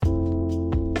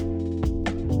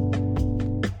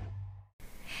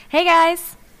Hey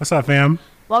guys, What's up, fam?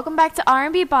 welcome back to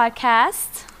R&B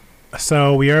Podcast.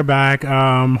 So we are back.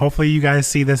 Hopefully you guys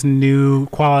see this new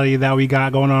quality that we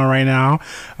got going on right now.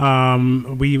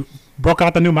 We broke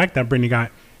out the new mic that Brittany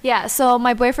got. Yeah, so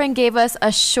my boyfriend gave us a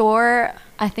Shure,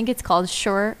 I think it's called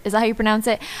Shure, is that how you pronounce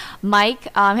it? Mic. He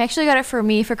actually got it for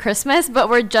me for Christmas, but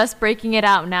we're just breaking it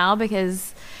out now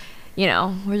because,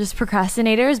 we're just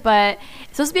procrastinators, but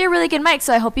it's supposed to be a really good mic,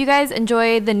 so I hope you guys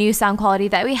enjoy the new sound quality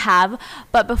that we have.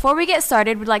 But before we get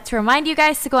started, we'd like to remind you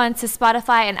guys to go onto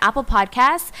Spotify and Apple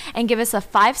Podcasts and give us a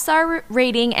 5-star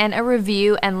rating and a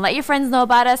review, and let your friends know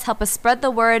about us, help us spread the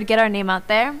word, get our name out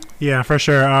there. Yeah, for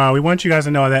sure. We want you guys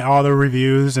to know that all the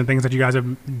reviews and things that you guys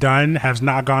have done has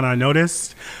not gone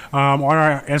unnoticed. On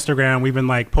our Instagram, we've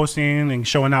been posting and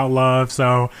showing out love.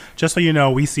 So just so you know,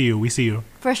 we see you. We see you.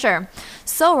 For sure.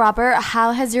 So, Robert,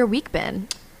 how has your week been?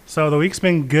 So the week's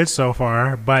been good so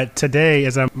far, but today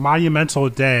is a monumental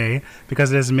day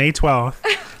because it is May 12th.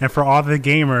 And for all the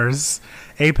gamers,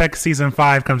 Apex Season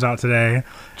 5 comes out today.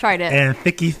 Tried it. And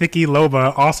Thicky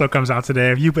Loba also comes out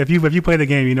today. If you play the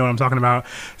game, you know what I'm talking about.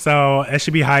 So it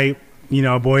should be hype.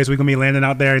 Boys, we're going to be landing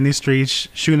out there in these streets,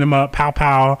 shooting them up, pow,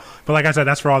 pow. But like I said,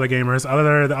 that's for all the gamers.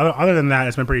 Other than that,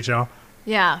 it's been pretty chill.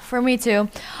 Yeah, for me too.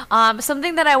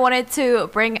 Something that I wanted to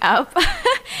bring up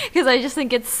because I just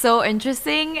think it's so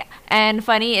interesting and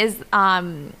funny is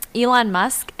Elon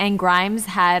Musk and Grimes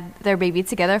had their baby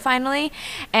together finally,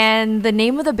 and the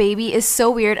name of the baby is so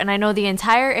weird, and I know the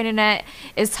entire internet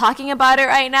is talking about it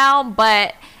right now,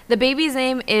 but the baby's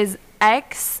name is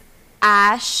X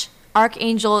Ash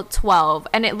Archangel 12,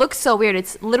 and it looks so weird.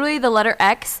 It's literally the letter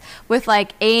X with A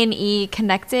and E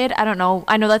connected. I don't know.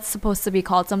 I know that's supposed to be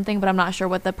called something, but I'm not sure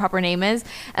what the proper name is.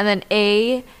 And then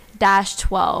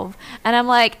A-12. And I'm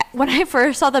like, when I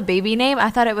first saw the baby name, I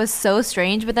thought it was so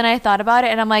strange, but then I thought about it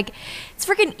and I'm like, it's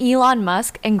freaking Elon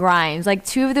Musk and Grimes,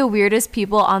 two of the weirdest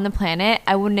people on the planet.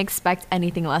 I wouldn't expect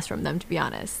anything less from them, to be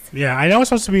honest. Yeah, I know it's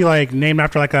supposed to be named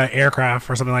after an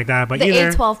aircraft or something like that, but the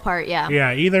either A12 part, yeah.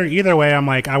 Yeah, either way, I'm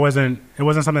it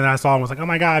wasn't something that I saw and was oh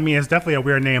my god. I mean, it's definitely a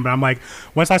weird name, but I'm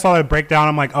once I saw the breakdown,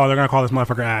 I'm oh, they're gonna call this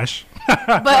motherfucker Ash.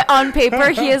 But on paper,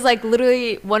 he is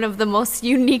literally one of the most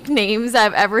unique names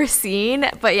I've ever seen.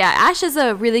 But yeah, Ash is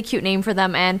a really cute name for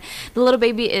them, and the little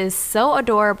baby is so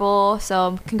adorable.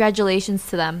 So congratulations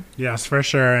to them. Yes, for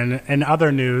sure. And in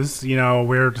other news,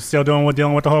 we're still dealing with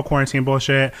the whole quarantine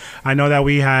bullshit. I know that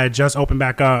we had just opened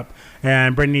back up,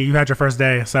 and Brittany, you had your first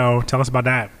day, so tell us about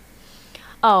that.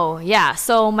 Oh yeah,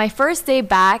 so my first day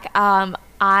back, as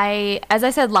I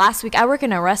said last week, I work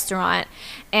in a restaurant,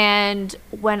 and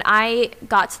when I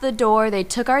got to the door, they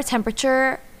took our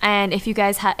temperature, and if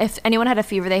anyone had a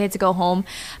fever, they had to go home.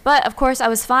 But of course, I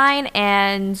was fine,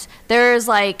 and there's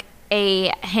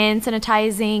a hand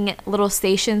sanitizing little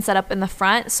station set up in the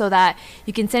front so that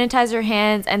you can sanitize your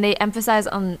hands, and they emphasize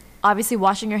on obviously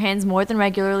washing your hands more than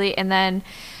regularly. And then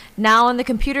now on the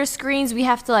computer screens, we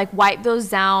have to wipe those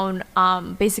down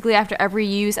basically after every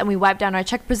use, and we wipe down our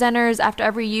check presenters after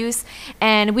every use,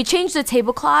 and we change the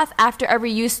tablecloth after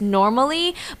every use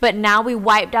normally, but now we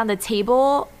wipe down the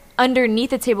table underneath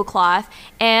the tablecloth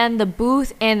and the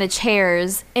booth and the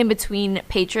chairs in between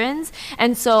patrons,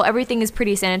 and so everything is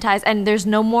pretty sanitized, and there's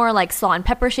no more salt and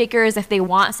pepper shakers. If they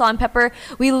want salt and pepper,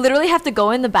 we literally have to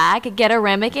go in the back, get a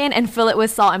ramekin and fill it with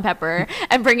salt and pepper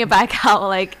and bring it back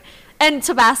out, and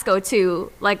Tabasco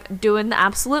too, doing the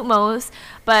absolute most.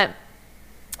 But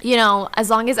as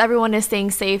long as everyone is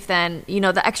staying safe, then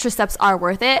the extra steps are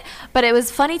worth it. But it was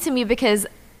funny to me because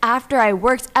after I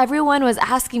worked, everyone was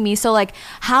asking me, so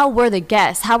how were the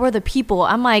guests? How were the people?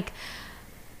 I'm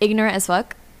ignorant as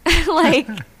fuck.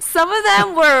 Some of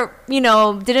them were,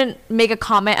 didn't make a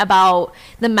comment about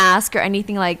the mask or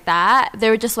anything like that. They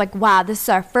were just wow, this is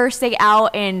our first day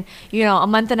out in, a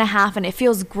month and a half, and it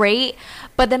feels great.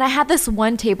 But then I had this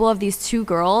one table of these two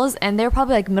girls, and they're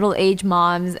probably middle-aged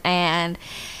moms, and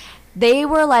they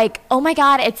were oh my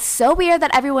god, it's so weird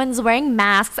that everyone's wearing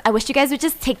masks. I wish you guys would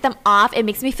just take them off. It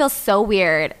makes me feel so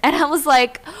weird. And I was well,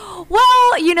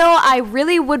 I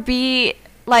really would be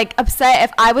upset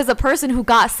if I was a person who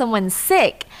got someone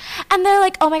sick. And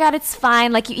they're oh my god, it's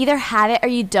fine, you either have it or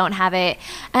you don't have it.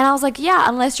 And I was yeah,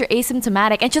 unless you're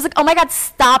asymptomatic. And she's oh my god,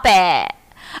 stop it.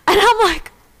 And I'm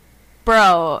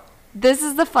bro, This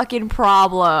is the fucking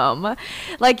problem.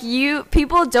 Like,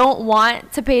 people don't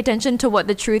want to pay attention to what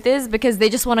the truth is because they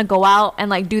just want to go out and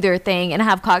like do their thing and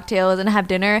have cocktails and have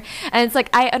dinner. And it's like,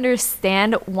 I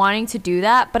understand wanting to do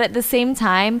that, but at the same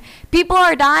time, people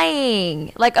are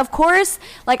dying. Like, of course,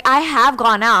 like I have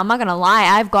gone out. I'm not gonna lie,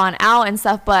 I've gone out and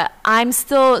stuff, but I'm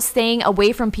still staying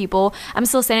away from people. I'm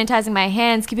still sanitizing my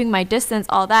hands, keeping my distance,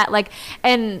 all that. Like,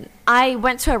 and I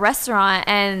went to a restaurant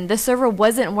and the server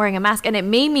wasn't wearing a mask and it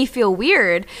made me feel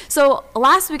weird. So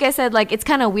last week I said like it's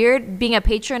kind of weird being a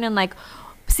patron and like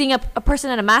seeing a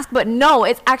person in a mask, but no,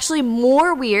 it's actually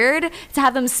more weird to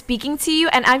have them speaking to you.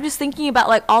 And I'm just thinking about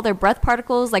like all their breath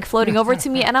particles like floating over to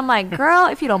me, and I'm like, girl,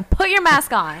 if you don't put your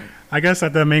mask on. I guess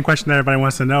that the main question that everybody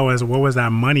wants to know is what was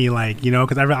that money like, you know,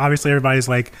 because obviously everybody's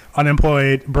like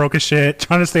unemployed, broke as shit,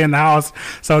 trying to stay in the house.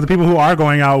 So the people who are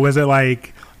going out, was it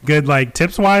like good like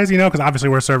tips wise, you know, because obviously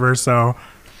we're servers. So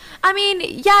I mean,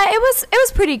 yeah, it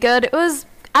was pretty good. It was,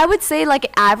 I would say,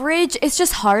 like average. It's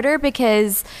just harder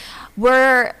because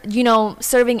we're, you know,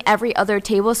 serving every other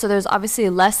table, so there's obviously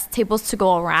less tables to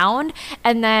go around.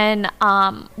 And then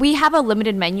we have a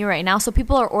limited menu right now, so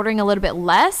people are ordering a little bit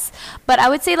less, but I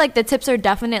would say like the tips are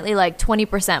definitely like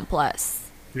 20% plus.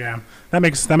 Yeah, that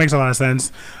makes a lot of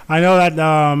sense. I know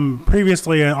that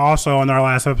previously and also on our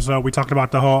last episode we talked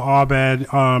about the whole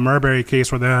Abed Marbury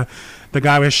case where the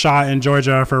guy was shot in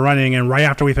Georgia for running, and right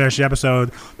after we finished the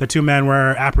episode, the two men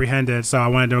were apprehended. So I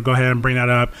wanted to go ahead and bring that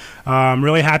up. I'm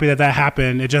really happy that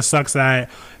happened. It just sucks that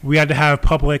we had to have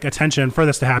public attention for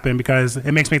this to happen, because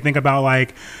it makes me think about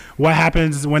like what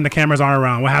happens when the cameras aren't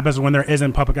around. What happens when there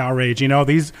isn't public outrage? You know,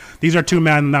 these are two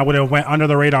men that would have went under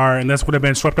the radar, and this would have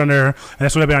been swept under, and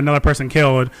this would have been another person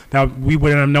killed that we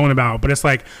wouldn't have known about. But it's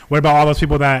like, what about all those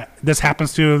people that this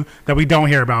happens to that we don't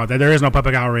hear about, that there is no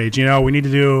public outrage? You know, we need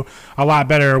to do a lot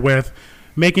better with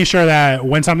making sure that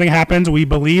when something happens, we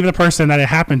believe the person that it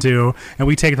happened to and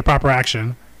we take the proper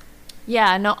action.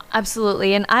 Yeah, no,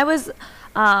 absolutely. And I was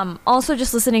also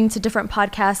just listening to different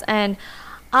podcasts, and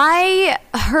I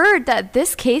heard that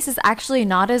this case is actually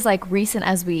not as like recent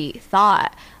as we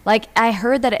thought. Like, I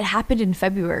heard that it happened in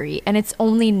February, and it's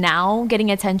only now getting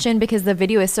attention because the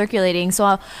video is circulating.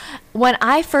 So when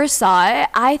I first saw it,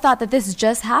 I thought that this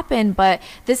just happened, but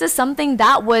this is something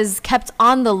that was kept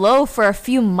on the low for a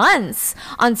few months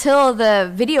until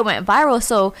the video went viral.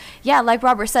 So yeah, like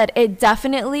Robert said, it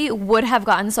definitely would have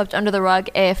gotten swept under the rug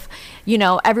if, you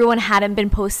know, everyone hadn't been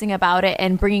posting about it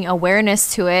and bringing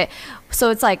awareness to it.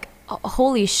 So it's like,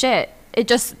 holy shit, it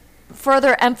just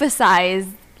further emphasized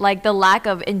like the lack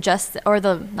of injustice, or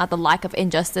the lack of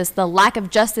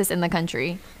justice in the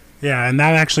country. Yeah, and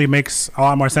that actually makes a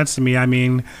lot more sense to me. I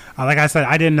mean, like I said,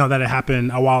 I didn't know that it happened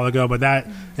a while ago, but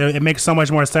it makes so much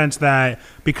more sense that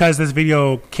because this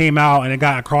video came out and it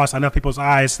got across enough people's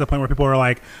eyes to the point where people were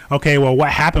like, okay, well, what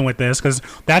happened with this? Because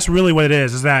that's really what it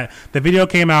is that the video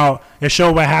came out, it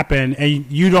showed what happened, and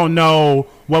you don't know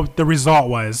what the result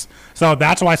was. So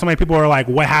that's why so many people are like,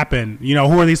 what happened? You know,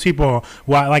 who are these people?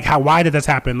 Why did this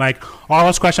happen? Like, all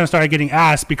those questions started getting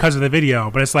asked because of the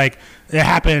video. But it's like, it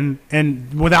happened,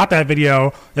 and without that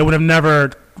video, it would have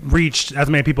never reached as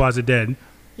many people as it did.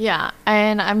 Yeah,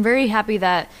 and I'm very happy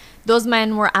that those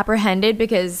men were apprehended,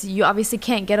 because you obviously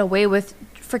can't get away with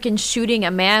freaking shooting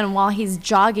a man while he's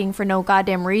jogging for no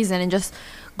goddamn reason and just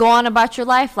go on about your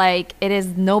life like it is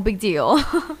no big deal.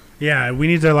 Yeah, we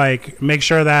need to like make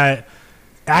sure that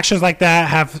actions like that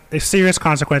have serious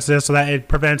consequences so that it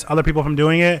prevents other people from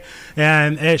doing it,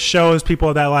 and it shows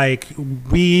people that like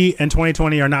we in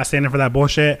 2020 are not standing for that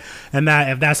bullshit, and that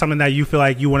if that's something that you feel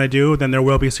like you want to do, then there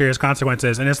will be serious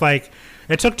consequences. And it's like,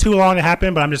 it took too long to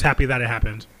happen, but I'm just happy that it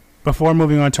happened. Before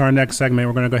moving on to our next segment,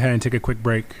 we're going to go ahead and take a quick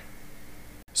break.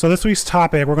 So this week's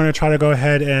topic, we're going to try to go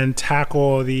ahead and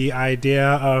tackle the idea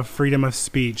of freedom of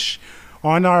speech.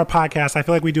 On our podcast, I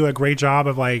feel like we do a great job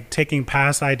of like taking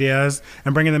past ideas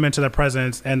and bringing them into the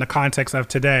present and the context of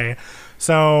today.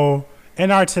 So in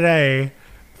our today,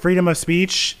 freedom of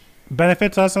speech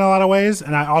benefits us in a lot of ways,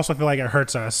 and I also feel like it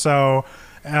hurts us. So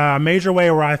a major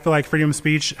way where I feel like freedom of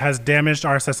speech has damaged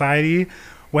our society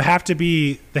would have to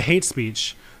be the hate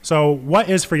speech. So what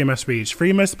is freedom of speech?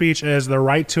 Freedom of speech is the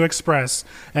right to express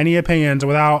any opinions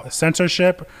without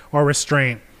censorship or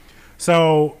restraint.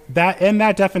 So that in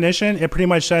that definition, it pretty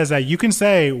much says that you can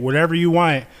say whatever you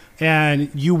want and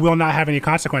you will not have any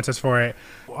consequences for it.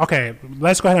 Okay,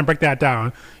 let's go ahead and break that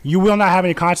down. You will not have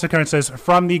any consequences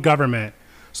from the government.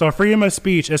 So freedom of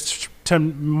speech is to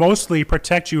mostly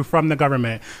protect you from the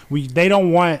government. They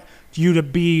don't want you to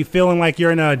be feeling like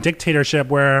you're in a dictatorship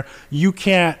where you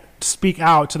can't speak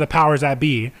out to the powers that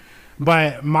be.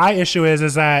 But my issue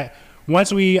is that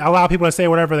once we allow people to say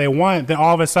whatever they want, then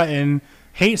all of a sudden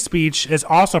hate speech is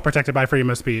also protected by freedom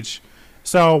of speech.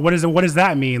 So what does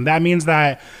that mean? That means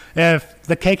that if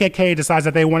the KKK decides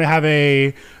that they want to have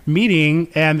a meeting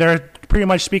and they're pretty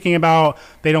much speaking about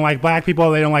they don't like black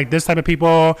people, they don't like this type of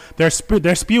people, they're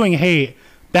spewing hate,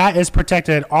 that is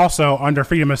protected also under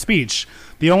freedom of speech.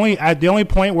 The only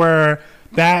point where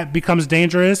that becomes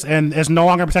dangerous and is no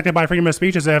longer protected by freedom of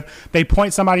speech is if they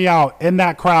point somebody out in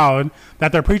that crowd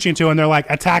that they're preaching to and they're like,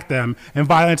 attack them, and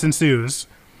violence ensues.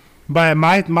 But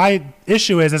my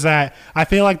issue is that I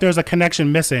feel like there's a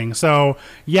connection missing. So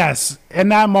yes, in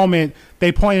that moment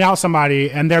they pointed out somebody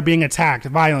and they're being attacked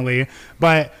violently,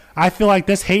 but I feel like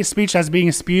this hate speech that's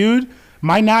being spewed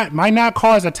might not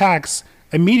cause attacks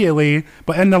immediately,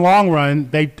 but in the long run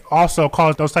they also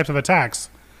cause those types of attacks.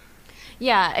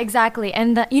 Yeah, exactly.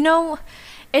 And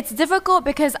it's difficult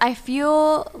because I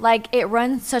feel like it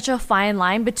runs such a fine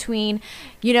line between,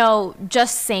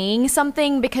 just saying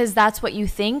something because that's what you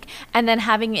think, and then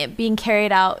having it being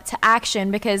carried out to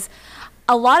action, because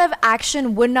a lot of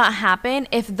action would not happen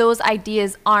if those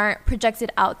ideas aren't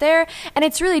projected out there. And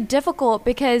it's really difficult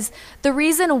because the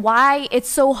reason why it's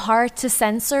so hard to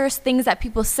censor things that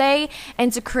people say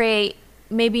and to create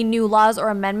maybe new laws or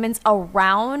amendments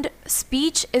around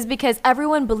speech is because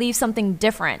everyone believes something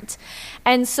different.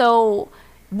 And so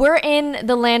we're in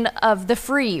the land of the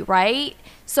free, right?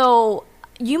 So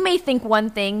you may think one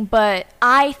thing, but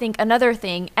I think another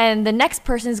thing, and the next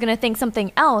person is going to think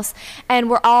something else, and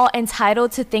we're all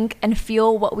entitled to think and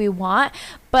feel what we want.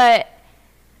 But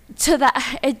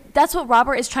that's what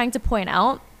Robert is trying to point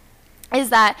out, is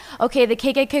that, okay, the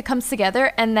KKK comes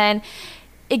together and then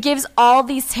it gives all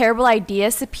these terrible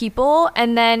ideas to people,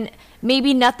 and then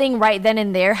maybe nothing right then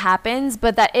and there happens,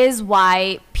 but that is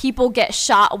why people get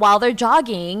shot while they're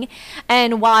jogging,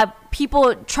 and why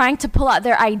people trying to pull out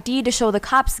their ID to show the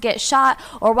cops get shot,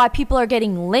 or why people are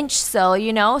getting lynched still,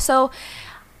 So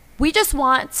we just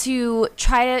want to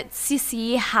try to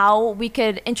see how we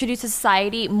could introduce to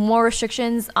society more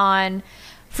restrictions on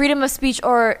freedom of speech,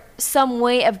 or some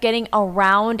way of getting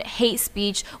around hate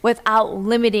speech without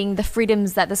limiting the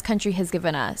freedoms that this country has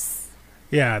given us.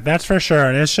 Yeah, that's for sure.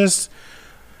 And it's just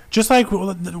like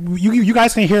you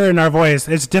guys can hear it in our voice.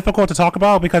 It's difficult to talk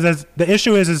about because the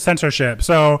issue is censorship.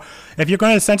 So if you're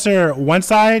going to censor one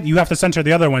side, you have to censor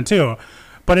the other one too.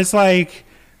 But it's like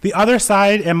the other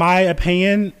side, in my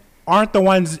opinion, aren't the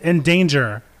ones in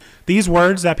danger. These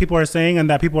words that people are saying and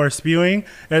that people are spewing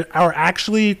are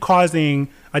actually causing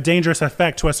a dangerous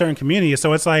effect to a certain community.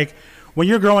 So it's like, when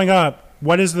you're growing up,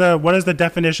 what is the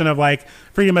definition of like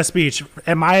freedom of speech?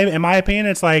 In my opinion,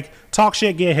 it's like, talk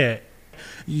shit, get hit.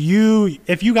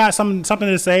 If you got something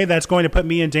to say that's going to put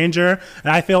me in danger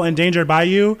and I feel endangered by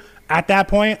you, at that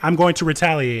point I'm going to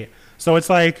retaliate. So it's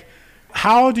like,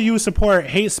 how do you support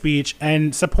hate speech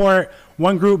and support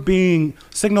one group being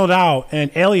signaled out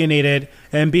and alienated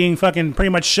and being fucking pretty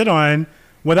much shit on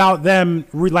without them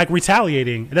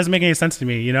retaliating? It doesn't make any sense to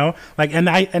me, Like, and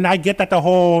I get that the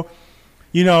whole,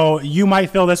 you might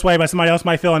feel this way, but somebody else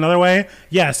might feel another way.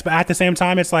 Yes, but at the same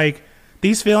time, it's like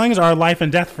these feelings are life and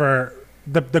death for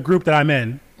the group that I'm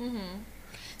in. Mm-hmm.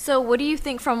 So what do you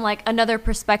think from like another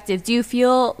perspective? Do you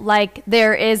feel like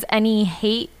there is any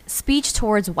hate speech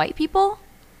towards white people?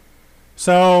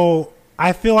 So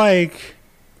I feel like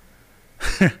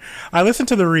I listen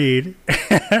to The Read.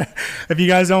 If you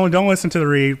guys don't listen to The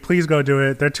Read, please go do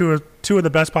it. They're two of the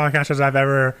best podcasters I've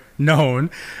ever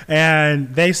known.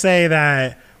 And they say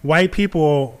that white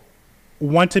people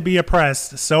want to be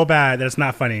oppressed so bad that it's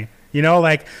not funny.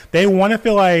 Like they want to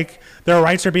feel like their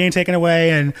rights are being taken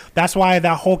away. And that's why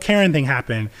that whole Karen thing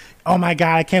happened. Oh my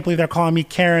God, I can't believe they're calling me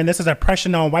Karen. This is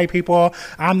oppression on white people.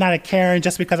 I'm not a Karen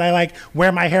just because I like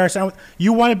wear my hair. So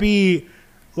you want to be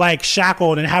like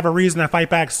shackled and have a reason to fight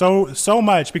back so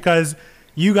much because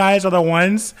you guys are the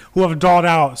ones who have dolled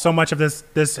out so much of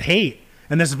this hate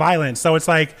and this violence. So it's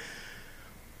like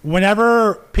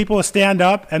whenever people stand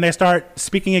up and they start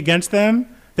speaking against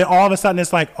them, then all of a sudden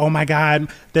it's like, oh my God,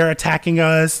 they're attacking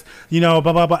us, blah,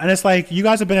 blah, blah. And it's like, you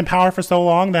guys have been in power for so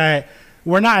long that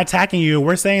we're not attacking you.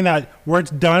 We're saying that we're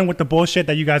done with the bullshit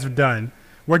that you guys have done.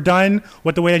 We're done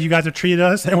with the way that you guys have treated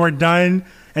us, and we're done,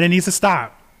 and it needs to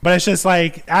stop. But it's just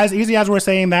like, as easy as we're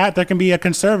saying that, there can be a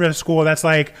conservative school that's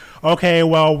like, okay,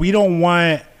 well, we don't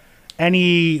want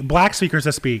any black speakers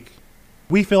to speak.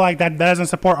 We feel like that doesn't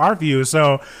support our views.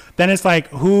 So then it's like,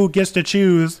 who gets to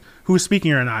choose who's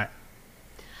speaking or not?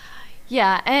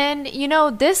 Yeah, and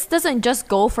this doesn't just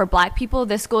go for black people.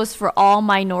 This goes for all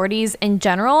minorities in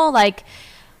general. Like,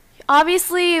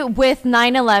 obviously with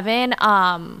 9/11,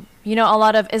 a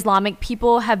lot of Islamic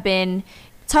people have been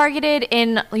targeted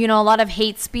in, you know, a lot of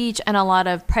hate speech and a lot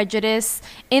of prejudice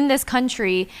in this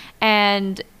country.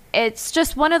 And it's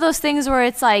just one of those things where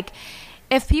it's like,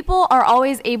 if people are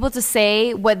always able to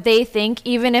say what they think,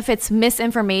 even if it's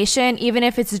misinformation, even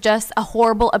if it's just a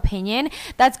horrible opinion,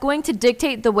 that's going to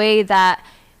dictate the way that,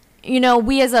 you know,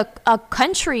 we as a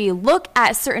country look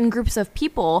at certain groups of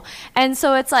people. And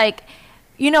so it's like,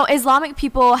 you know, Islamic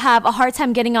people have a hard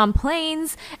time getting on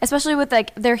planes, especially with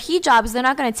like their hijabs. They're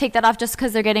not going to take that off just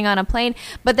because they're getting on a plane.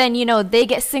 But then, you know, they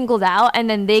get singled out and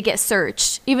then they get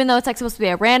searched, even though it's like supposed to be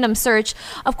a random search.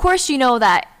 Of course, you know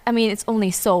that, I mean, it's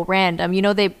only so random. You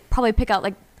know, they probably pick out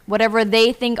like whatever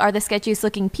they think are the sketchiest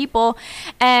looking people.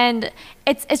 And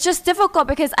it's just difficult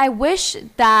because I wish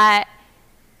that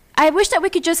we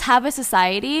could just have a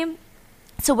society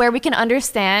to where we can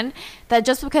understand that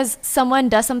just because someone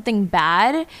does something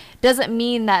bad doesn't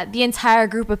mean that the entire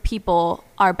group of people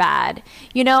are bad,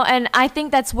 you know. And I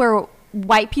think that's where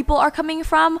white people are coming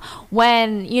from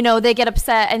when, you know, they get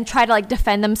upset and try to like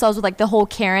defend themselves with like the whole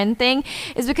Karen thing,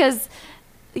 is because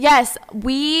yes,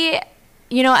 we,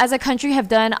 you know, as a country have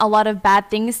done a lot of bad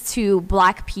things to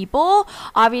black people.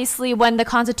 Obviously, when the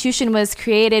Constitution was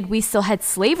created, we still had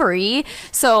slavery.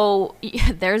 So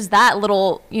there's that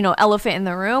little, you know, elephant in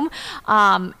the room.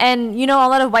 And, you know, a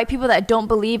lot of white people that don't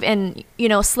believe in, you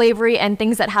know, slavery and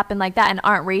things that happen like that and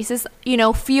aren't racist, you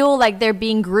know, feel like they're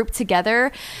being grouped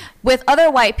together with other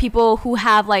white people who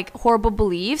have like horrible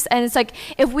beliefs. And it's like,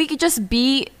 if we could just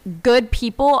be good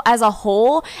people as a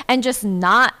whole and just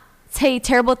not say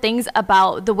terrible things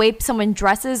about the way someone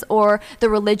dresses or the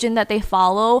religion that they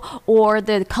follow or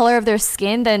the color of their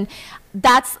skin, then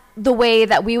that's the way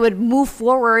that we would move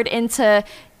forward into,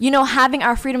 you know, having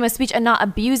our freedom of speech and not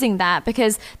abusing that,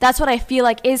 because that's what I feel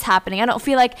like is happening. I don't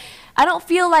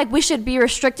feel like we should be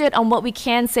restricted on what we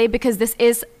can say, because this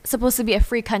is supposed to be a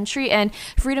free country and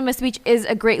freedom of speech is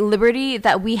a great liberty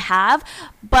that we have.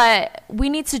 But we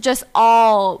need to just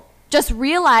all just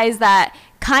realize that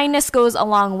kindness goes a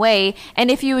long way.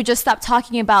 And if you would just stop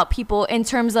talking about people in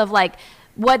terms of like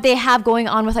what they have going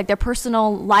on with like their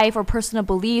personal life or personal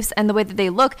beliefs and the way that they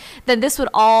look, then this would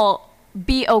all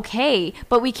be okay.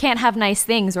 But we can't have nice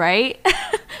things, right?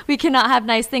 We cannot have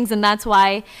nice things. And that's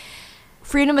why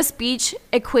freedom of speech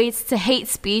equates to hate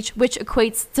speech, which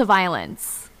equates to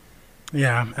violence.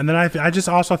 Yeah. And then I just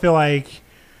also feel like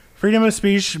freedom of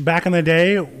speech back in the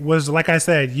day was, like I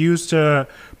said, used to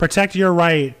protect your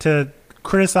right to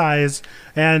criticize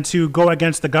and to go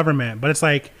against the government. But it's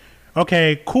like,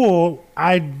 okay, cool,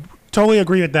 I totally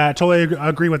agree with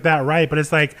that, right? But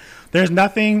it's like, there's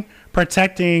nothing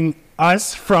protecting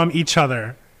us from each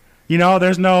other, you know.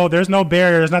 There's no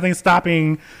barrier, there's nothing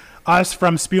stopping us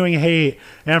from spewing hate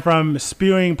and from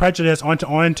spewing prejudice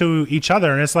onto each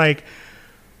other. And it's like,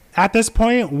 at this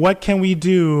point, what can we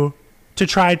do to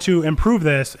try to improve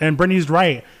this? And Brittany's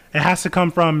right, it has to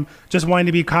come from just wanting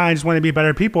to be kind, just wanting to be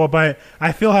better people. But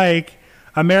I feel like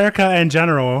America in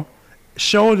general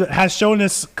has shown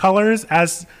its colors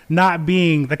as not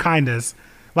being the kindest.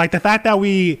 Like the fact that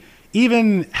we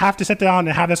even have to sit down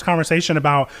and have this conversation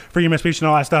about freedom of speech and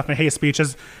all that stuff and hate speech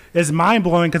is mind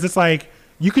blowing, because it's like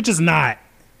you could just not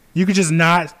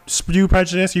spew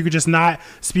prejudice, you could just not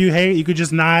spew hate, you could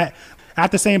just not.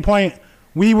 At the same point,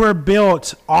 we were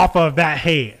built off of that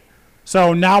hate.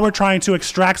 So now we're trying to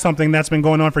extract something that's been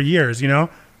going on for years, you know?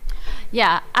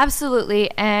 Yeah,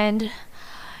 absolutely. And,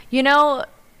 you know,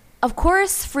 of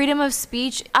course, freedom of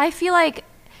speech, I feel like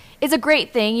it's a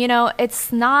great thing. You know,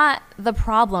 it's not the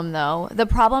problem, though. The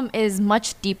problem is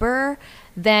much deeper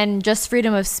than just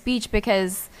freedom of speech,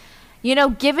 because, you know,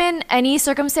 given any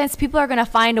circumstance, people are going to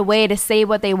find a way to say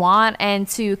what they want and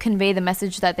to convey the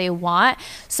message that they want.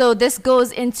 So this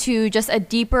goes into just a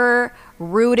deeper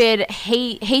rooted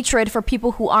hatred for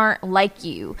people who aren't like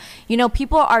you. You know,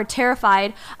 people are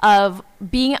terrified of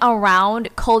being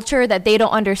around culture that they don't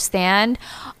understand,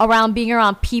 around being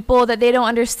around people that they don't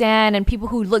understand, and people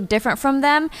who look different from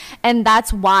them. And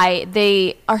that's why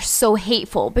they are so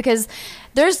hateful, because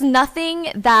there's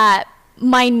nothing that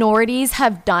minorities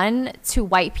have done to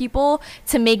white people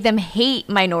to make them hate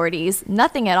minorities.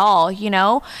 Nothing at all, you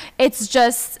know? It's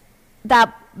just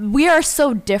that we are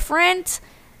so different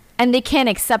and they can't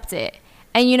accept it.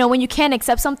 And, you know, when you can't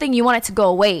accept something, you want it to go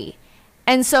away.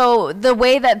 And so the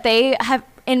way that they have,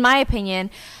 in my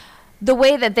opinion, the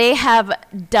way that they have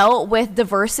dealt with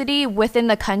diversity within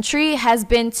the country has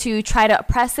been to try to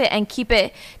oppress it and keep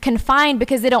it confined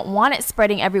because they don't want it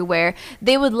spreading everywhere.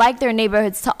 They would like their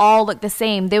neighborhoods to all look the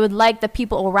same. They would like the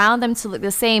people around them to look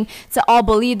the same, to all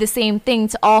believe the same thing,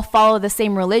 to all follow the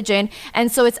same religion.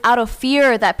 And so it's out of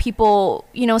fear that people,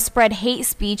 spread hate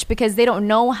speech because they don't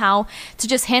know how to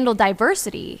just handle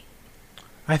diversity.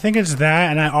 I think it's that,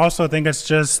 and I also think it's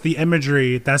just the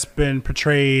imagery that's been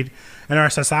portrayed in our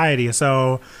society.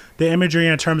 So the imagery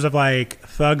in terms of like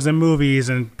thugs in movies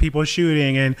and people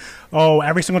shooting, and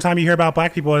every single time you hear about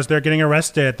black people is they're getting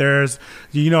arrested. There's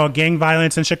gang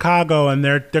violence in Chicago and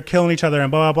they're killing each other and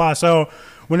blah blah blah. So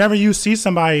whenever you see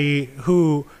somebody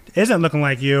who isn't looking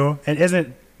like you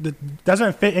and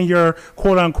doesn't fit in your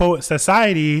quote unquote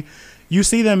society, you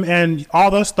see them and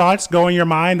all those thoughts go in your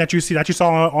mind that you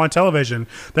saw on television.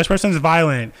 This person's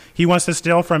violent. He wants to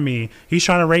steal from me. He's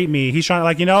trying to rape me. He's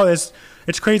trying to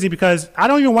it's crazy because I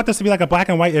don't even want this to be like a black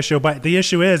and white issue, but the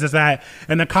issue is that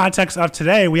in the context of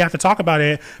today, we have to talk about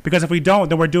it, because if we don't,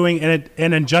 then we're doing an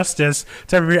injustice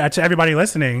to everybody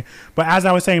listening. But as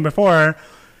I was saying before,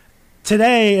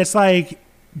 today it's like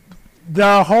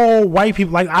the whole white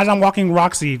people, like as I'm walking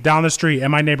Roxy down the street in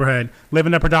my neighborhood, live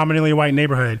in a predominantly white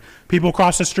neighborhood, people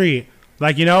cross the street,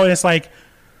 it's like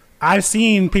I've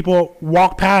seen people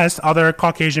walk past other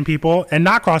Caucasian people and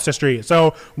not cross the street.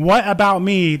 So what about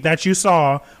me that you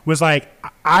saw was like,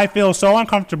 I feel so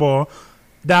uncomfortable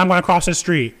that I'm going to cross the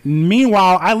street?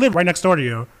 Meanwhile, I live right next door to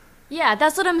you. Yeah,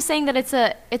 that's what I'm saying, that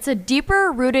it's a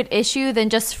deeper rooted issue than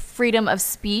just freedom of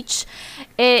speech.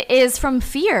 It is from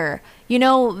fear.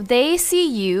 They see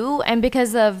you, and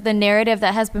because of the narrative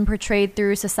that has been portrayed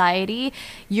through society,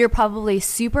 you're probably a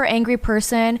super angry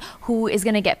person who is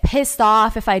going to get pissed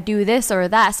off if I do this or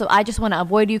that. So I just want to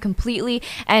avoid you completely.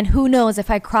 And who knows,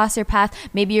 if I cross your path,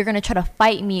 maybe you're going to try to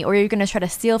fight me or you're going to try to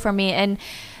steal from me. And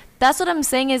that's what I'm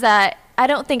saying, is that I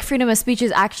don't think freedom of speech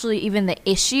is actually even the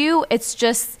issue. It's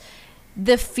just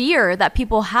the fear that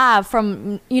people have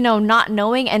from, not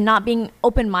knowing and not being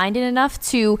open-minded enough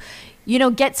to,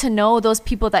 get to know those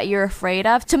people that you're afraid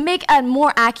of, to make a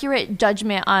more accurate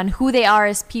judgment on who they are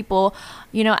as people,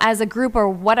 as a group or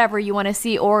whatever you want to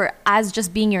see, or as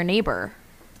just being your neighbor.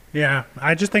 Yeah,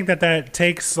 I just think that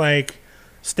takes like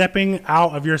stepping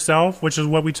out of yourself, which is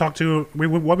what we've talked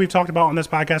about on this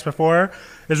podcast before,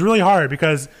 is really hard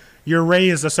because you're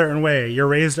raised a certain way. You're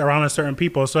raised around a certain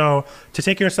people. So to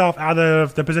take yourself out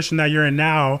of the position that you're in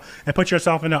now and put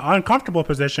yourself in an uncomfortable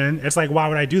position, it's like, why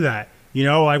would I do that?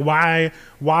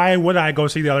 Why would I go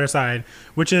see the other side?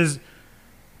 Which is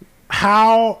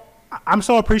how I'm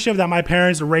so appreciative that my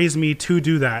parents raised me to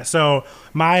do that. So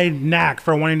my knack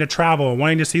for wanting to travel,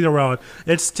 wanting to see the world,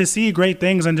 it's to see great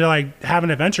things and to like have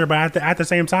an adventure. But at the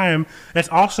same time, it's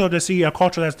also to see a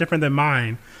culture that's different than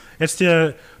mine. It's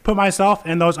to put myself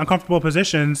in those uncomfortable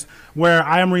positions where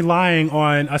I am relying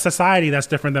on a society that's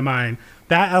different than mine.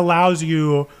 That allows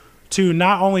you to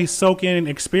not only soak in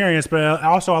experience, but it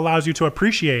also allows you to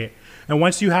appreciate. And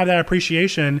once you have that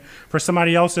appreciation for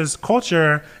somebody else's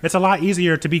culture, it's a lot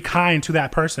easier to be kind to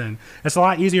that person. It's a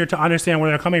lot easier to understand where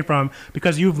they're coming from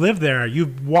because you've lived there.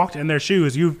 You've walked in their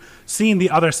shoes. You've seen the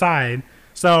other side.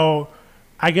 So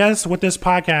I guess with this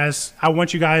podcast, I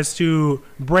want you guys to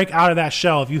break out of that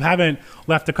shell. If you haven't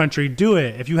left the country, do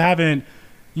it. If you haven't,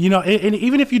 and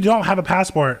even if you don't have a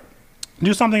passport,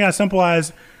 do something as simple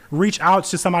as reach out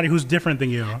to somebody who's different than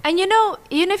you. And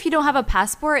even if you don't have a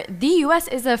passport, the U.S.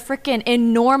 is a freaking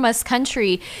enormous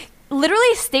country.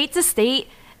 Literally state to state,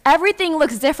 everything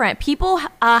looks different. People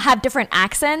have different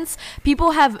accents.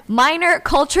 People have minor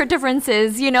culture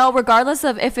differences, regardless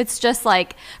of if it's just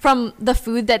like from the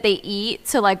food that they eat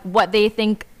to like what they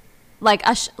think like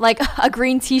a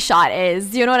green tea shot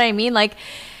is. You know what I mean? Like,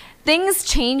 things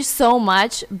change so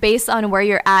much based on where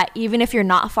you're at, even if you're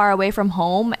not far away from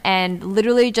home, and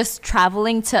literally just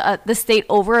traveling to the state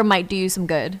over might do you some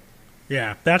good.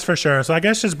 Yeah, that's for sure. So I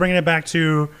guess just bringing it back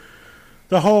to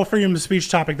the whole freedom of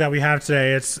speech topic that we have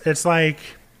today, it's like,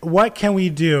 what can we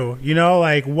do?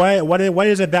 Like what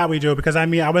is it that we do? Because I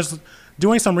was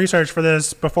doing some research for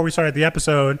this before we started the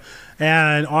episode,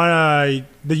 and on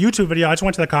the YouTube video, I just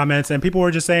went to the comments and people were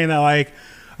just saying that like,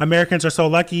 Americans are so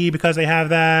lucky because they have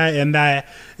that, and that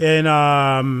in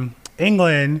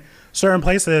England, certain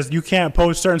places you can't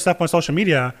post certain stuff on social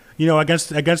media, against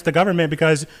the government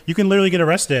because you can literally get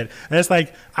arrested. And it's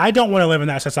like, I don't want to live in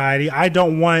that society. I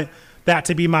don't want that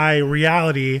to be my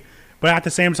reality. But at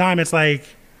the same time, it's like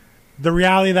the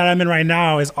reality that I'm in right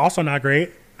now is also not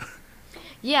great.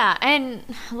 Yeah, and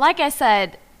like I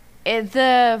said,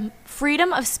 the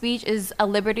freedom of speech is a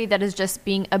liberty that is just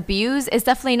being abused. It's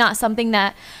definitely not something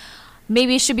that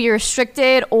maybe should be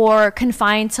restricted or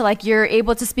confined to like you're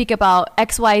able to speak about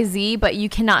XYZ, but you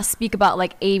cannot speak about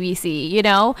like ABC, you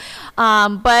know?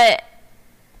 But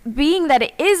being that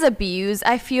it is abused,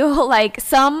 I feel like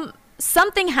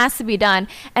something has to be done.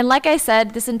 And like I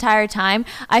said, this entire time,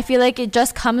 I feel like it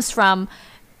just comes from,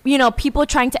 you know, people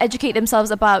trying to educate themselves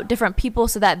about different people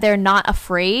so that they're not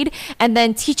afraid, and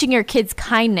then teaching your kids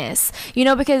kindness, you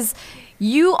know, because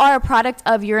you are a product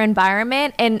of your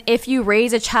environment. And if you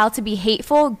raise a child to be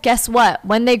hateful, guess what?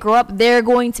 When they grow up, they're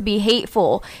going to be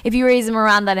hateful if you raise them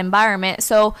around that environment.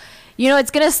 So, you know, it's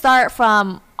going to start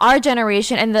from our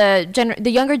generation and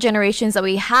the younger generations that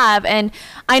we have. And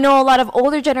I know a lot of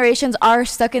older generations are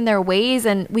stuck in their ways,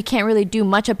 and we can't really do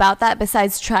much about that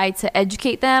besides try to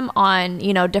educate them on,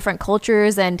 you know, different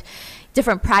cultures and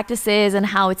different practices and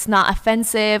how it's not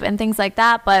offensive and things like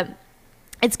that. But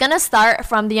it's going to start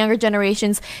from the younger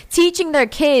generations teaching their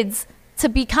kids to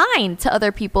be kind to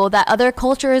other people, that other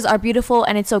cultures are beautiful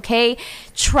and it's okay.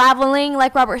 Traveling,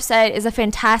 like Robert said, is a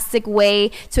fantastic way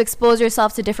to expose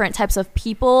yourself to different types of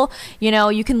people. You know,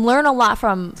 you can learn a lot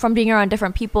from being around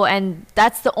different people, and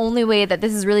that's the only way that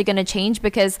this is really going to change,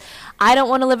 because I don't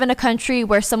want to live in a country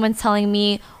where someone's telling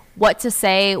me what to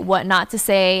say, what not to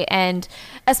say. And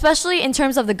especially in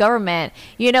terms of the government,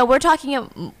 you know,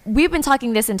 we've been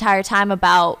talking this entire time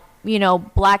about, you know,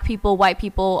 black people, white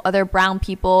people, other brown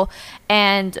people.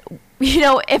 And, you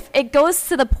know, if it goes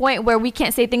to the point where we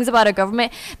can't say things about our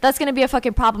government, that's going to be a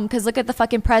fucking problem. Because look at the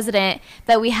fucking president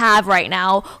that we have right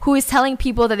now, who is telling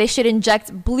people that they should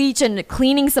inject bleach and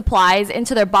cleaning supplies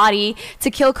into their body to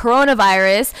kill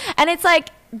coronavirus. And it's like,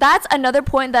 that's another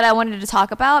point that I wanted to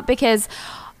talk about, because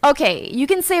okay, you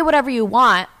can say whatever you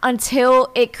want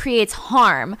until it creates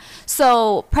harm.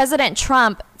 So President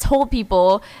Trump told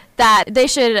people that they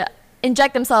should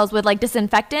inject themselves with like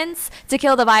disinfectants to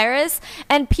kill the virus,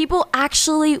 and people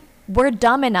actually were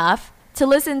dumb enough to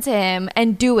listen to him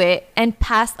and do it and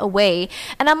passed away.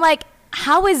 And I'm like,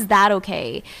 how is that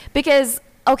okay? Because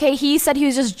okay, he said he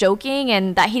was just joking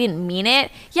and that he didn't mean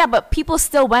it. Yeah, but people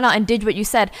still went out and did what you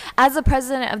said. As the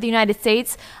president of the United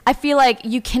States, I feel like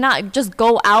you cannot just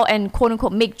go out and quote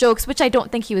unquote make jokes, which I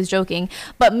don't think he was joking,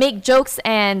 but make jokes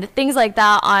and things like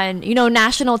that on, you know,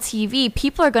 national TV.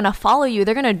 People are going to follow you.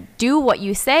 They're going to do what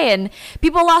you say, and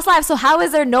people lost lives. So how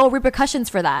is there no repercussions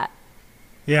for that?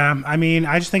 Yeah, I mean,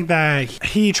 I just think that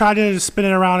he tried to spin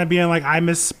it around and being like, I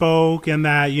misspoke, and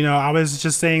that, you know, I was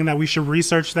just saying that we should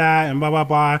research that and blah, blah,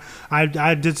 blah.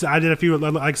 I did a few,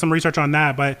 like some research on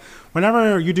that. But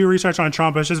whenever you do research on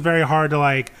Trump, it's just very hard to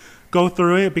like go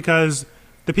through it, because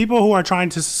the people who are trying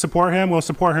to support him will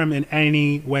support him in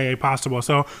any way possible.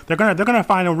 So they're gonna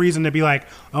find a reason to be like,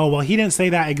 oh, well, he didn't say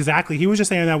that exactly. He was just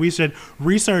saying that we should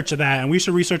research that and we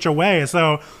should research a way.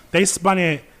 So they spun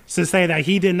it to say that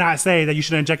he did not say that you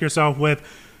should inject yourself with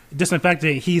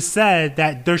disinfectant. He said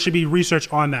that there should be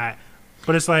research on that.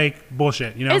 But it's like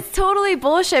bullshit, you know? It's totally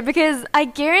bullshit, because I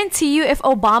guarantee you if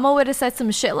Obama would have said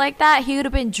some shit like that, he would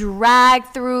have been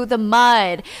dragged through the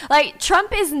mud. Like,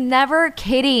 Trump is never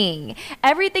kidding.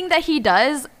 Everything that he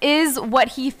does is what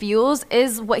he feels,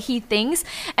 is what he thinks.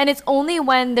 And it's only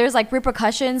when there's like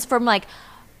repercussions from like,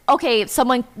 okay,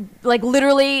 someone like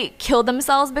literally killed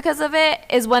themselves because of it,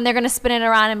 is when they're gonna spin it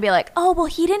around and be like, oh, well,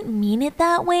 he didn't mean it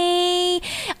that way.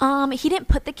 He didn't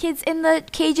put the kids in the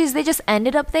cages, they just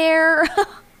ended up there.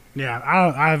 Yeah,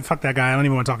 I fuck that guy. I don't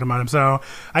even want to talk about him. So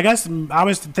I guess I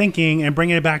was thinking and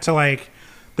bringing it back to like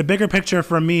the bigger picture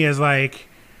for me is like,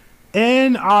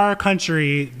 in our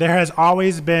country, there has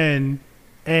always been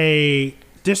a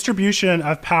distribution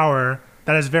of power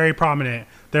that is very prominent.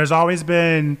 There's always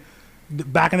been,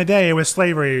 back in the day, it was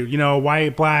slavery, you know,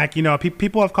 white, black, you know,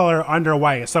 people of color under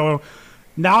white. So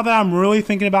now that I'm really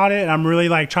thinking about it and I'm really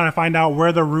like trying to find out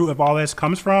where the root of all this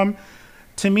comes from,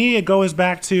 to me, it goes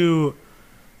back to,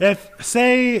 if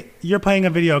say you're playing a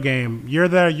video game, you're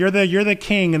the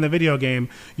king in the video game,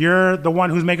 you're the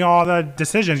one who's making all the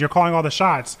decisions, you're calling all the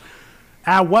shots.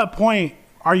 At what point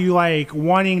are you like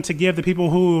wanting to give the people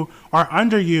who are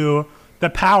under you the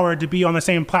power to be on the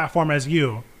same platform as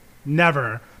you?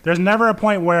 Never. There's never a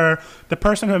point where the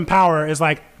person who in power is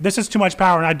like, this is too much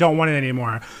power and I don't want it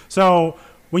anymore. So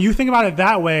when you think about it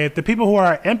that way, the people who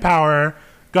are in power,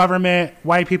 government,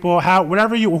 white people,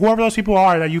 whoever those people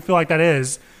are that you feel like that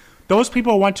is, those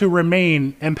people want to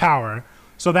remain in power.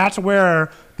 So that's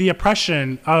where the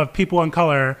oppression of people in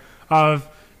color, of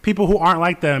people who aren't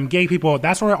like them, gay people,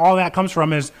 that's where all that comes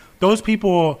from, is those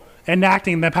people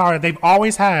enacting the power that they've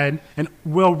always had and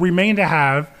will remain to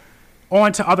have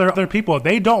on to other people.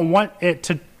 They don't want it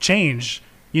to change.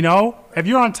 You know, if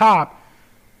you're on top,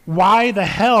 why the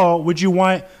hell would you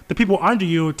want the people under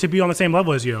you to be on the same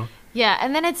level as you? Yeah,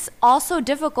 and then it's also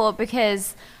difficult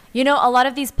because, you know, a lot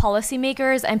of these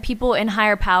policymakers and people in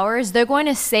higher powers, they're going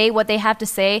to say what they have to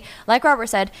say, like Robert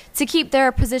said, to keep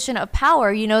their position of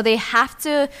power. You know, they have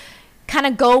to kind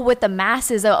of go with the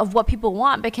masses of what people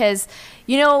want because,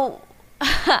 you know,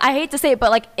 I hate to say it,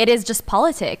 but like it is just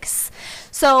politics.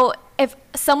 So if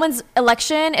someone's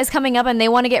election is coming up and they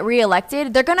want to get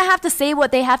reelected, they're going to have to say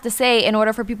what they have to say in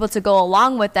order for people to go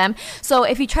along with them. So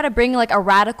if you try to bring like a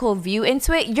radical view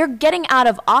into it, you're getting out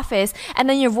of office and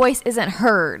then your voice isn't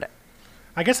heard.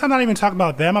 I guess I'm not even talking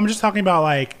about them. I'm just talking about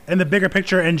like in the bigger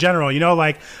picture in general, you know,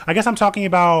 like I guess I'm talking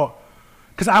about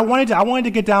because I wanted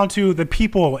to get down to the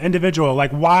people, individual,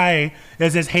 like why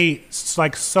is this hate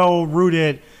like so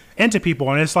rooted into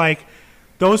people? And it's like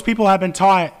those people have been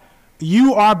taught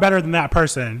you are better than that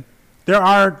person. There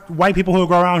are white people who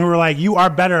go around who are like, you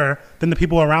are better than the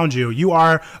people around you. You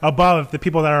are above the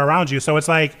people that are around you. So it's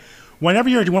like,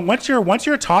 once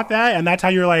you're taught that, and that's how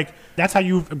you're like, that's how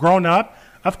you've grown up.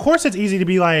 Of course, it's easy to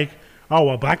be like, oh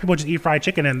well, black people just eat fried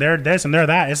chicken and they're this and they're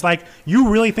that. It's like you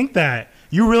really think that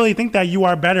you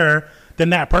are better than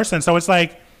that person. So it's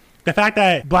like the fact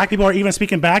that black people are even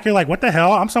speaking back, you're like, what the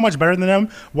hell? I'm so much better than them.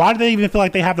 Why do they even feel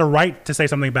like they have the right to say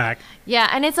something back? Yeah,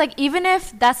 and it's like, even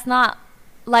if that's not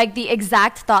like the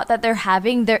exact thought that they're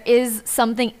having, there is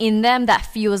something in them that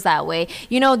feels that way.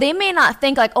 You know, they may not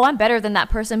think like, oh, I'm better than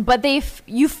that person, but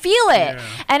you feel it. Yeah.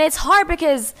 And it's hard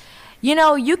because, you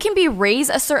know, you can be raised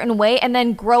a certain way and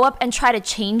then grow up and try to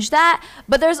change that.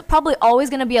 But there's probably always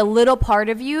going to be a little part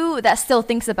of you that still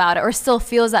thinks about it or still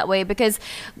feels that way. Because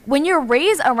when you're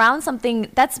raised around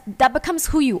something, that becomes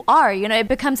who you are. You know, it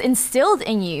becomes instilled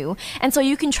in you. And so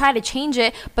you can try to change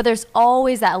it. But there's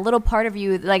always that little part of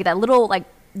you, like that little, like,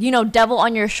 you know, devil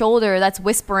on your shoulder that's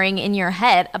whispering in your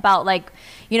head about like,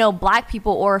 you know, black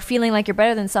people or feeling like you're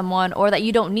better than someone or that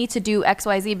you don't need to do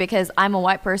XYZ because I'm a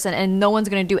white person and no one's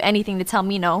going to do anything to tell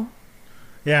me no.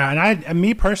 Yeah. And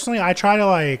me personally, I try to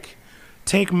like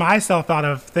take myself out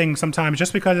of things sometimes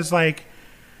just because it's like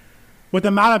with the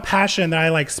amount of passion that I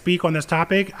like speak on this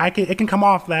topic, it can come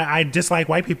off that I dislike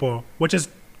white people, which is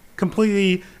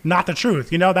completely not the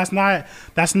truth. You know, that's not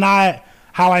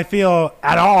how I feel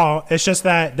at all. It's just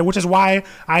that, which is why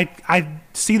I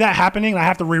see that happening. And I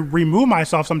have to remove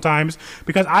myself sometimes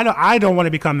because I don't want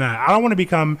to become that. I don't want to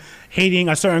become hating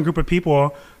a certain group of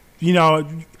people, you know,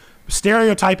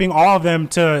 stereotyping all of them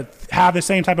to have the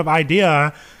same type of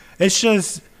idea. It's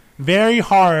just very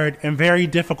hard and very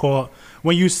difficult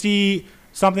when you see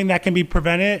something that can be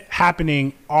prevented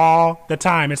happening all the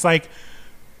time. It's like,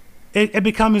 it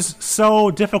becomes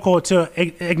so difficult to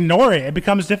ignore it. It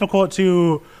becomes difficult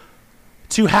to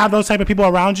have those type of people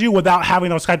around you without having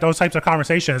those types of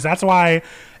conversations. That's why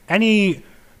any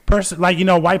person, like, you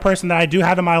know, white person that I do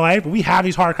have in my life, we have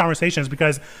these hard conversations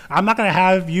because I'm not going to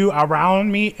have you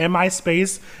around me in my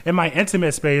space, in my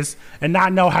intimate space, and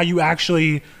not know how you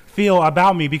actually feel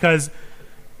about me because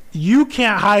you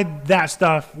can't hide that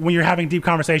stuff when you're having deep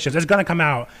conversations. It's going to come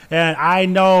out. And I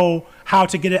know how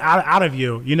to get it out of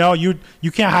you. You know, you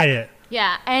can't hide it.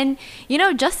 Yeah. And, you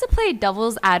know, just to play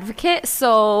devil's advocate,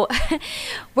 so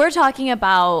we're talking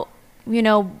about, you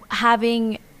know,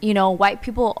 having, you know, white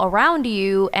people around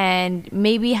you and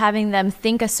maybe having them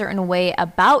think a certain way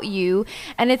about you.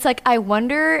 And it's like, I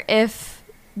wonder if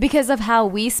because of how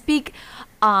we speak,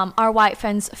 our white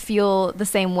friends feel the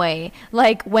same way.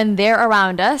 Like when they're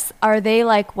around us, are they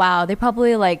like, wow, they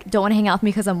probably like don't want to hang out with me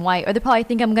because I'm white, or they probably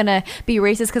think I'm gonna be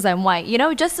racist because I'm white, you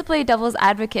know, just to play devil's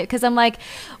advocate. Because I'm like,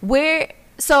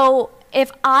 so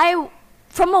if I,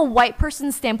 from a white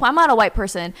person's standpoint, I'm not a white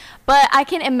person, but I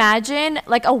can imagine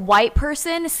like a white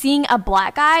person seeing a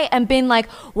black guy and being like,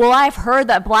 well, I've heard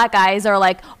that black guys are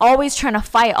like always trying to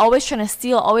fight, always trying to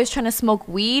steal, always trying to smoke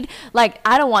weed. Like,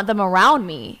 I don't want them around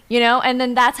me, you know? And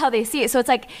then that's how they see it. So it's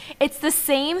like, it's the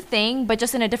same thing, but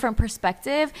just in a different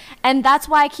perspective. And that's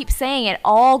why I keep saying it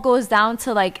all goes down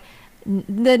to like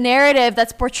the narrative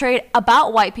that's portrayed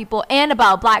about white people and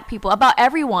about black people, about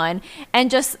everyone, and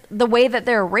just the way that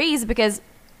they're raised. Because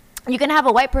you can have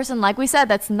a white person, like we said,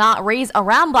 that's not raised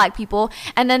around black people,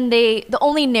 and then the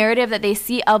only narrative that they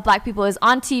see of black people is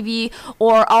on TV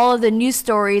or all of the news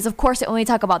stories. Of course, they only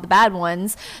talk about the bad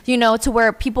ones, you know, to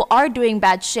where people are doing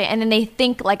bad shit, and then they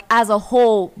think like as a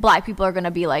whole black people are gonna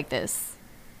be like this.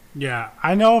 Yeah,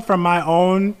 I know from my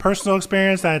own personal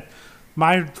experience that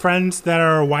my friends that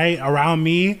are white around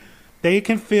me, they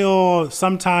can feel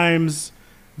sometimes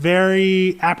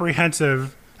very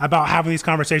apprehensive about having these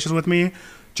conversations with me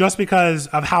just because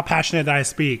of how passionate that I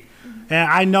speak. Mm-hmm. And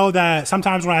I know that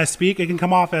sometimes when I speak, it can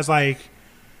come off as like,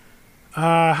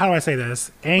 how do I say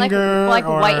this? Anger, like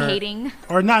or white hating,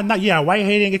 or not. Yeah, white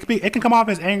hating. It can come off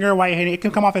as anger, white hating. It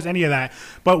can come off as any of that.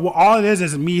 But all it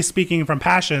is me speaking from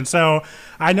passion. So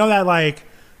I know that like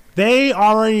they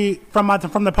already from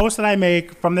the post that I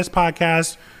make, from this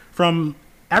podcast, from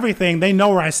everything, they know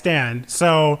where I stand.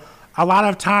 So a lot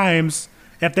of times,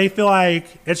 if they feel like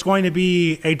it's going to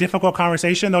be a difficult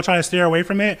conversation, they'll try to steer away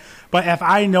from it. But if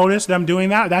I notice them doing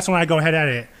that, that's when I go ahead at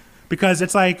it, because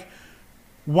it's like,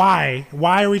 why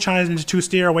are we trying to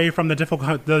steer away from the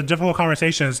difficult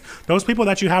conversations? Those people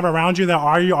that you have around you that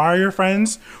are your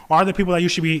friends are the people that you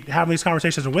should be having these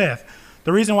conversations with.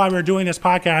 The reason why we're doing this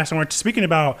podcast and we're speaking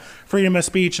about freedom of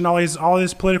speech and all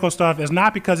this political stuff is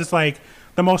not because it's like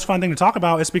the most fun thing to talk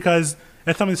about. It's because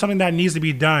it's something that needs to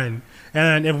be done.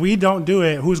 And if we don't do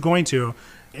it, who's going to?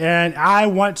 And I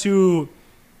want to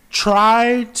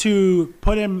try to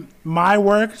put in my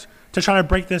work to try to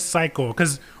break this cycle.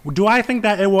 Because do I think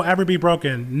that it will ever be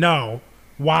broken? No.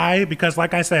 Why? Because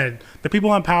like I said, the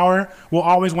people in power will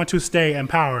always want to stay in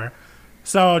power.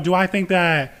 So do I think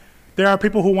that there are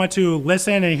people who want to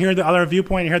listen and hear the other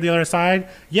viewpoint and hear the other side?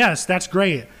 Yes, that's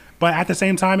great. But at the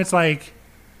same time, it's like,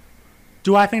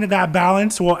 do I think that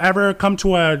balance will ever come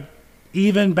to a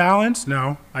even balance?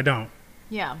 No, I don't.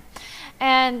 Yeah.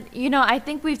 And, I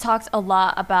think we've talked a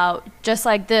lot about just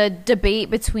like the debate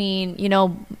between,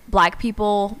 black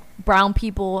people, brown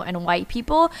people, and white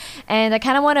people. And I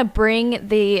kind of want to bring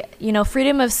the,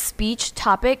 freedom of speech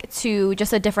topic to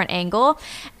just a different angle.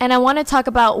 And I want to talk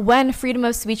about when freedom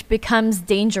of speech becomes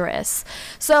dangerous.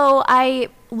 So I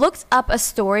looked up a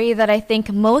story that I think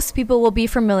most people will be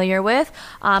familiar with.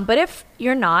 But if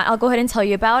you're not, I'll go ahead and tell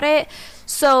you about it.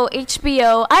 So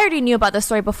HBO, I already knew about the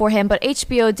story beforehand, but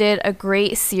HBO did a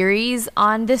great series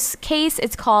on this case.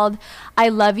 It's called I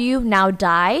Love You, Now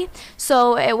Die.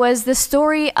 So it was the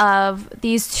story of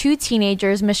these two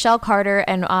teenagers, Michelle Carter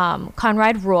and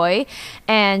Conrad Roy.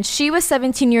 And she was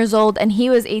 17 years old and he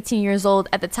was 18 years old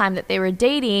at the time that they were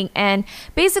dating. And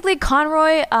basically Conrad,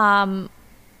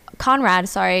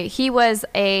 he was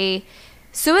a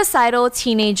suicidal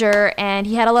teenager, and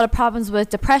he had a lot of problems with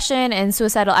depression and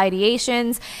suicidal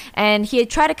ideations, and he had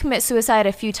tried to commit suicide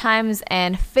a few times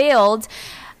and failed,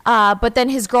 but then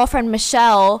his girlfriend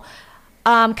Michelle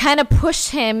kind of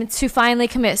pushed him to finally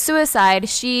commit suicide.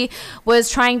 She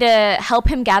was trying to help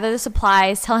him gather the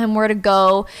supplies, tell him where to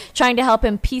go, trying to help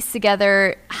him piece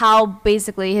together how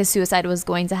basically his suicide was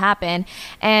going to happen.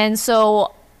 And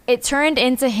so it turned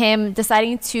into him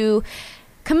deciding to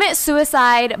commit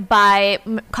suicide by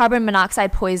carbon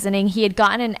monoxide poisoning. He had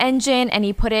gotten an engine and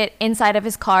he put it inside of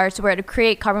his car to where it would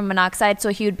create carbon monoxide, so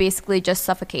he would basically just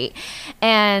suffocate.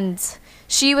 And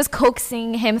she was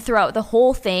coaxing him throughout the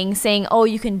whole thing, saying, oh,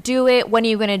 you can do it. When are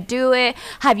you going to do it?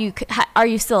 Are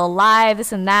you still alive?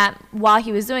 This and that, while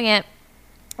he was doing it.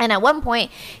 And at one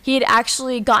point, he had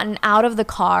actually gotten out of the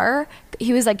car.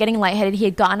 He was like getting lightheaded. He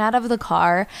had gotten out of the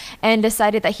car and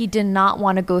decided that he did not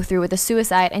want to go through with the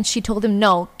suicide. And she told him,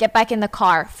 no, get back in the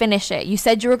car, finish it. You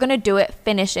said you were going to do it,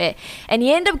 finish it. And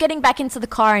he ended up getting back into the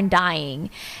car and dying.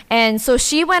 And so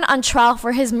she went on trial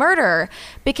for his murder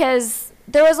because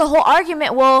there was a whole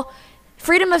argument. Well,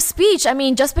 freedom of speech. I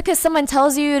mean, just because someone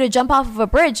tells you to jump off of a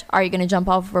bridge, are you going to jump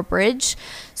off of a bridge?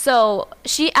 So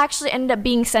she actually ended up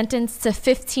being sentenced to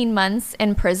 15 months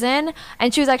in prison,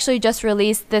 and she was actually just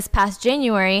released this past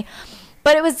January.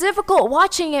 But it was difficult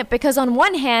watching it because on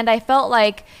one hand, I felt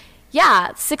like,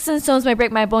 yeah, sticks and stones may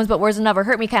break my bones, but words will never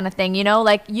hurt me kind of thing,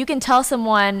 Like, you can tell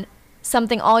someone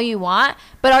something all you want,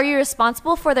 but are you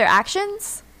responsible for their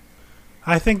actions?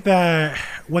 I think that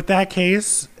with that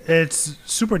case, it's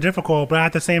super difficult, but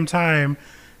at the same time,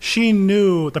 she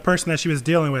knew the person that she was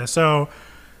dealing with. So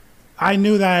I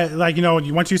knew that, like,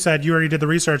 once you said you already did the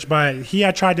research, but he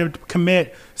had tried to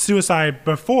commit suicide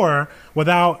before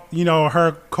without,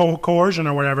 her coercion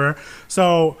or whatever.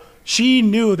 So she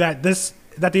knew that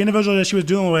that the individual that she was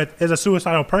dealing with is a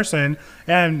suicidal person.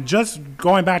 And just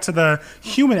going back to the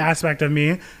human aspect of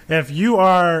me, if you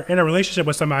are in a relationship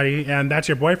with somebody and that's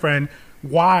your boyfriend,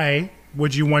 why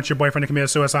would you want your boyfriend to commit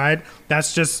suicide?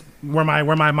 That's just where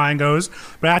my mind goes.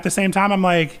 But at the same time, I'm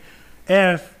like,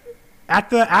 if at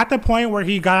the point where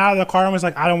he got out of the car and was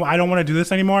like, I don't want to do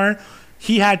this anymore,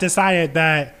 he had decided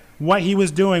that what he was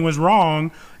doing was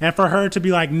wrong, and for her to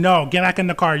be like, no, get back in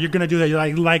the car, you're gonna do that.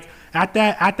 You're like at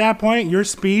that point, your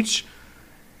speech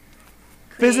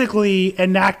physically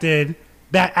enacted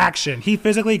that action. He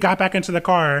physically got back into the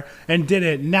car and did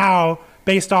it now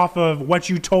based off of what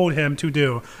you told him to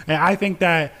do. And I think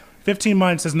that 15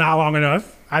 months is not long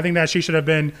enough. I think that she should have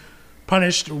been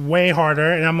punished way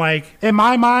harder. And I'm like, in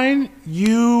my mind,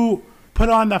 you put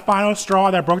on the final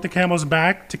straw that broke the camel's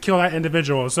back to kill that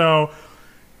individual. So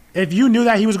if you knew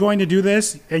that he was going to do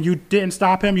this and you didn't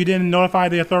stop him, you didn't notify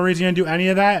the authorities, you didn't do any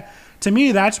of that, to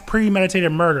me, that's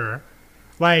premeditated murder.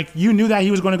 Like, you knew that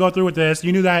he was going to go through with this.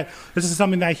 You knew that this is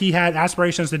something that he had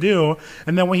aspirations to do.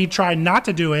 And then when he tried not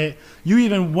to do it, you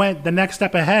even went the next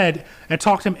step ahead and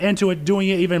talked him into it, doing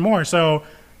it even more. So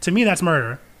to me, that's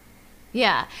murder.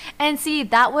 Yeah. And see,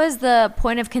 that was the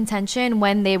point of contention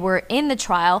when they were in the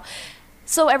trial.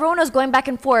 So everyone was going back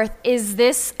and forth. Is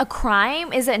this a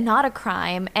crime? Is it not a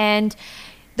crime? And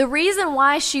the reason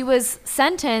why she was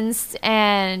sentenced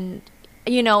and,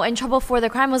 you know, in trouble for the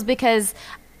crime was because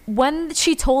when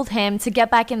she told him to get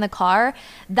back in the car,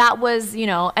 that was, you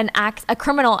know, a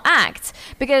criminal act.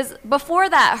 Because before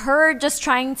that, her just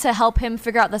trying to help him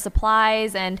figure out the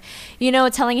supplies and, you know,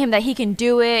 telling him that he can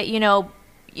do it,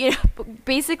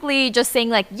 basically just saying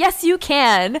like, yes, you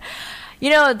can. You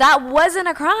know, that wasn't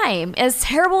a crime. As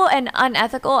terrible and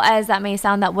unethical as that may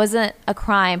sound, that wasn't a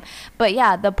crime. But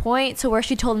yeah, the point to where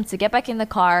she told him to get back in the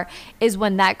car is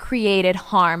when that created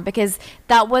harm, because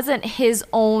that wasn't his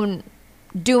own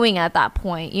doing at that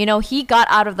point. You know, he got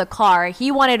out of the car, he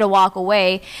wanted to walk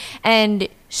away, and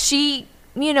she,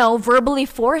 you know, verbally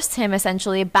forced him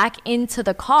essentially back into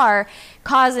the car,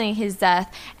 causing his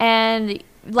death. And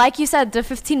like you said, the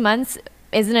 15 months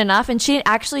isn't enough, and she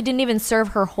actually didn't even serve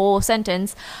her whole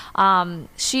sentence.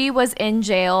 She was in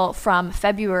jail from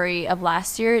February of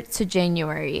last year to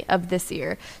January of this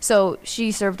year, so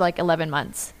she served like 11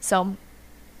 months. So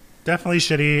definitely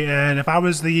shitty. And if I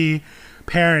was the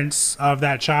parents of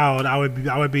that child, I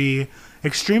would be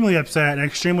extremely upset and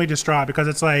extremely distraught, because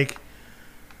it's like,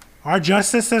 our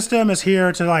justice system is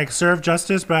here to like serve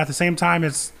justice, but at the same time,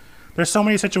 there's so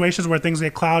many situations where things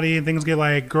get cloudy and things get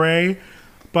like gray.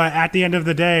 But at the end of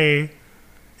the day,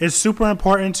 it's super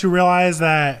important to realize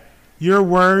that your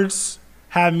words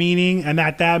have meaning, and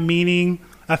that meaning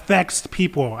affects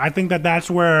people. I think that that's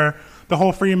where the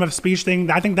whole freedom of speech thing,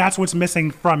 I think that's what's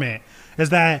missing from it, is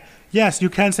that yes, you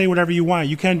can say whatever you want,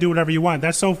 you can do whatever you want.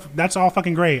 That's all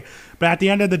fucking great. But at the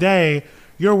end of the day,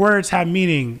 your words have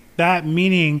meaning. That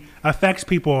meaning affects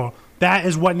people. That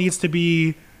is what needs to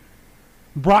be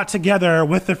brought together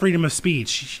with the freedom of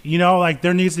speech. You know, like,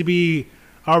 there needs to be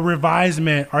a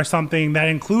revisement or something that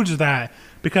includes that,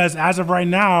 because as of right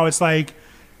now, it's like,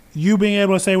 you being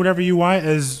able to say whatever you want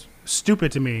is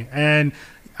stupid to me. And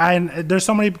there's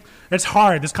so many, it's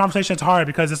hard. This conversation is hard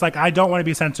because it's like, I don't want to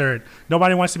be censored.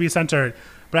 Nobody wants to be censored.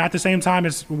 But at the same time,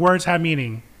 words have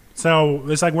meaning. So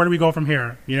it's like, where do we go from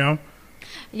here? You know?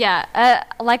 Yeah.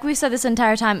 Like we said this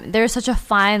entire time, there's such a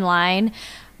fine line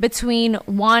between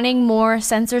wanting more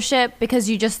censorship because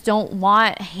you just don't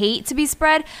want hate to be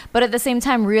spread, but at the same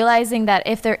time realizing that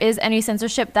if there is any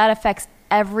censorship, that affects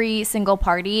every single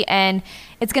party, and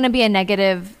it's going to be a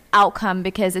negative outcome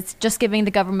because it's just giving the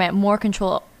government more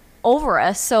control over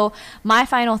us. So my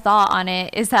final thought on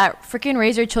it is that freaking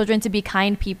raise your children to be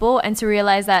kind people and to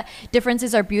realize that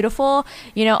differences are beautiful.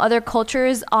 You know, other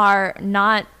cultures are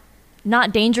not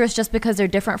dangerous just because they're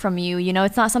different from you. You know,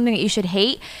 it's not something that you should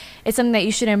hate. It's something that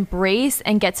you should embrace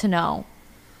and get to know.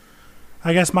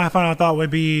 I guess my final thought would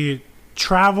be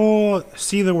travel,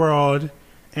 see the world,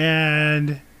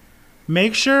 and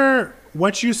make sure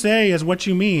what you say is what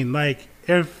you mean. Like,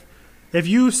 if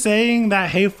you saying that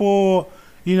hateful,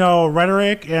 you know,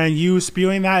 rhetoric and you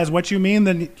spewing that is what you mean,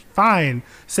 then fine.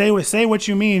 Say what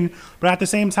you mean, but at the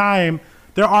same time,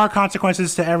 there are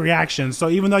consequences to every action. So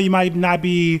even though you might not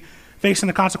be facing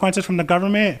the consequences from the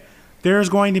government, there's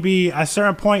going to be a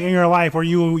certain point in your life where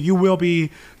you will be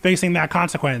facing that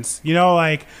consequence. You know,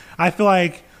 like, I feel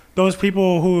like those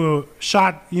people who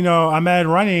shot, you know, Ahmed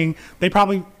running, they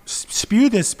probably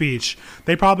spewed this speech.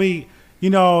 They probably, you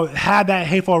know, had that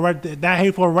hateful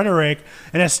rhetoric,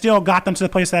 and it still got them to the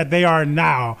place that they are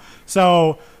now.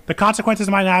 So the consequences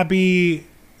might not be,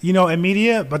 you know,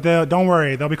 immediate, but don't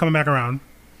worry, they'll be coming back around.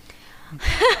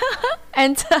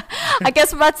 And I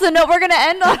guess that's the note we're going to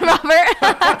end on, Robert.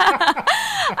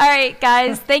 All right,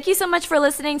 guys. Thank you so much for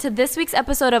listening to this week's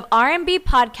episode of R&B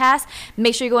Podcast.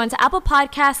 Make sure you go into Apple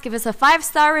Podcasts, give us a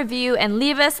 5-star review, and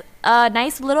leave us a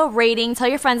nice little rating. Tell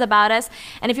your friends about us.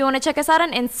 And if you want to check us out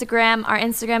on Instagram, our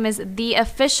Instagram is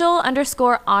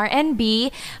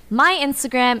 _RNB. My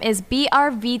Instagram is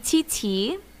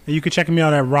BRVTT. You can check me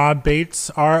out at Rob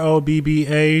Bates,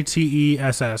 ROBBATESS.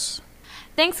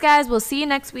 Thanks, guys. We'll see you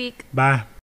next week. Bye.